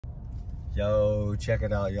Yo, check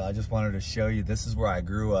it out, y'all. I just wanted to show you, this is where I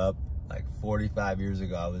grew up like 45 years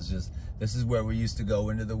ago. This is where we used to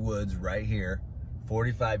go into the woods right here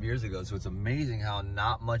 45 years ago. So it's amazing how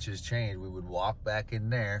not much has changed. We would walk back in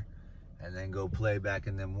there and then go play back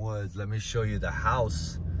in them woods. Let me show you the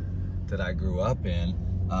house that I grew up in.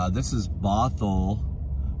 This is Bothell,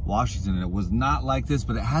 Washington. It was not like this,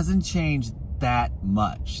 but it hasn't changed that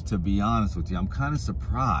much, to be honest with you. I'm kind of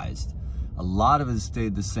surprised. A lot of it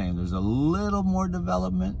stayed the same. There's a little more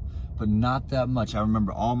development, but not that much. I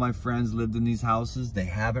remember all my friends lived in these houses. They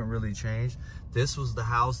haven't really changed. This was the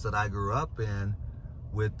house that I grew up in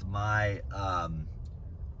with my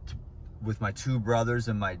two brothers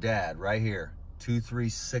and my dad right here,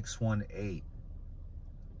 23618.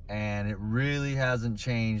 And it really hasn't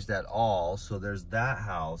changed at all. So there's that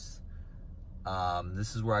house.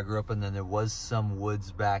 This is where I grew up, and then there was some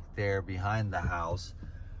woods back there behind the house.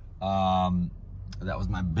 That was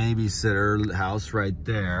my babysitter house right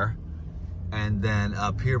there. And then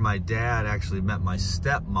up here, my dad actually met my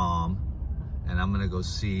stepmom, and I'm gonna go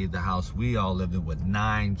see the house we all lived in with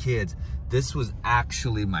 9 kids. This was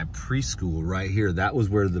actually my preschool right here. That was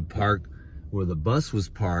where the bus was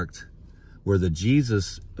parked, where the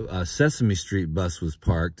Jesus Sesame Street bus was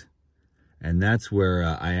parked. And that's where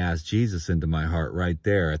I asked Jesus into my heart, right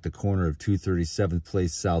there at the corner of 237th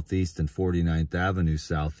Place Southeast and 49th Avenue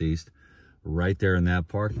Southeast, right there in that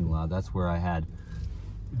parking lot. That's where I had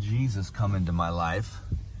Jesus come into my life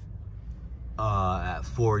at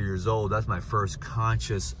 4 years old. That's my first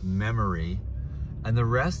conscious memory. And the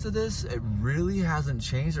rest of this, it really hasn't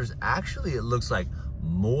changed. There's actually, it looks like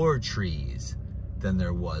more trees than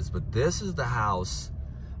there was. But this is the house.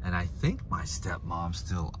 And I think my stepmom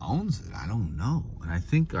still owns it. I don't know. And I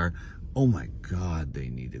think oh my God, they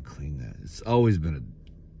need to clean that. It's always been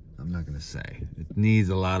I'm not gonna say. It needs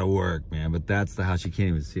a lot of work, man, but that's the house. You can't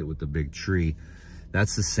even see it with the big tree.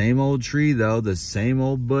 That's the same old tree though, the same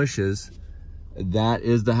old bushes. That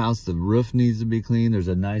is the house. The roof needs to be cleaned. There's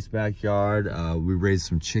a nice backyard. We raised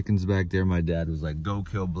some chickens back there. My dad was like, go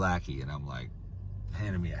kill Blackie. And I'm like,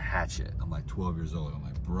 handing me a hatchet. I'm like 12 years old. I'm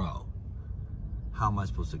like, bro, how am I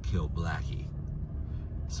supposed to kill Blackie?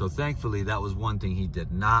 So thankfully, that was one thing he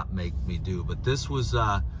did not make me do. But this is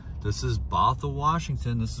Bothell,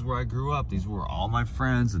 Washington. This is where I grew up. These were all my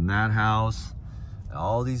friends in that house. And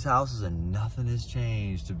all these houses, and nothing has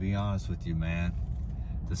changed, to be honest with you, man.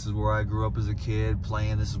 This is where I grew up as a kid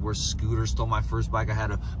playing. This is where Scooter stole my first bike. I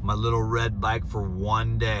had my little red bike for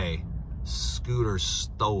one day. Scooter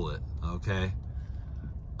stole it, okay?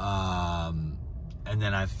 And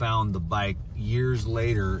then I found the bike years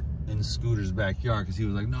later in Scooter's backyard because he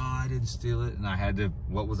was like, no, I didn't steal it. And I had to,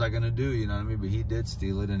 what was I going to do? You know what I mean? But he did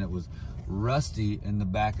steal it, and it was rusty in the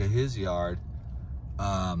back of his yard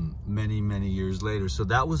many, many years later. So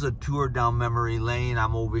that was a tour down memory lane.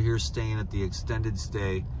 I'm over here staying at the extended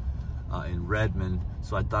stay in Redmond.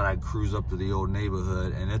 So I thought I'd cruise up to the old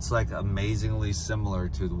neighborhood, and it's like amazingly similar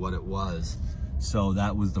to what it was. So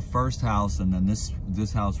that was the first house, and then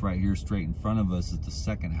this house right here straight in front of us is the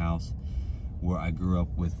second house where I grew up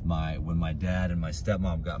with when my dad and my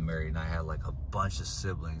stepmom got married, and I had like a bunch of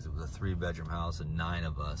siblings. It was a 3-bedroom house and 9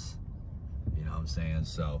 of us. You know what I'm saying?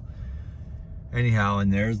 So anyhow,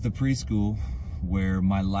 and there's the preschool where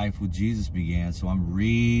my life with Jesus began. So I'm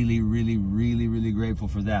really, really, really, really grateful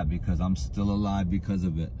for that, because I'm still alive because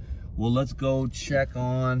of it. Well, let's go check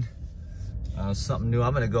on something new.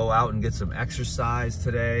 I'm gonna go out and get some exercise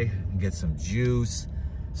today and get some juice.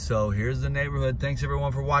 So here's the neighborhood. Thanks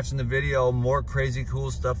everyone for watching the video. More crazy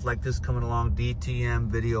cool stuff like this coming along. DTM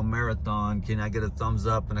video marathon. Can I get a thumbs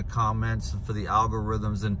up and a comment for the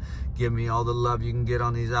algorithms, and give me all the love you can get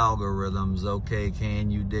on these algorithms? Okay,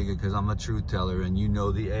 can you dig it? Because I'm a truth teller, and you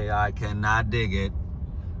know the AI cannot dig it.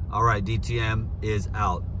 All right, DTM is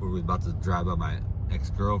out. We're about to drive by my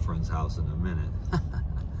ex-girlfriend's house in a minute.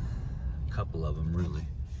 Couple of them, really.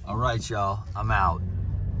 All right, y'all, I'm out.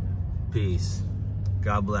 Peace.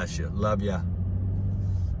 God bless you. Love ya.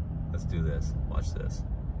 Let's do this. Watch this.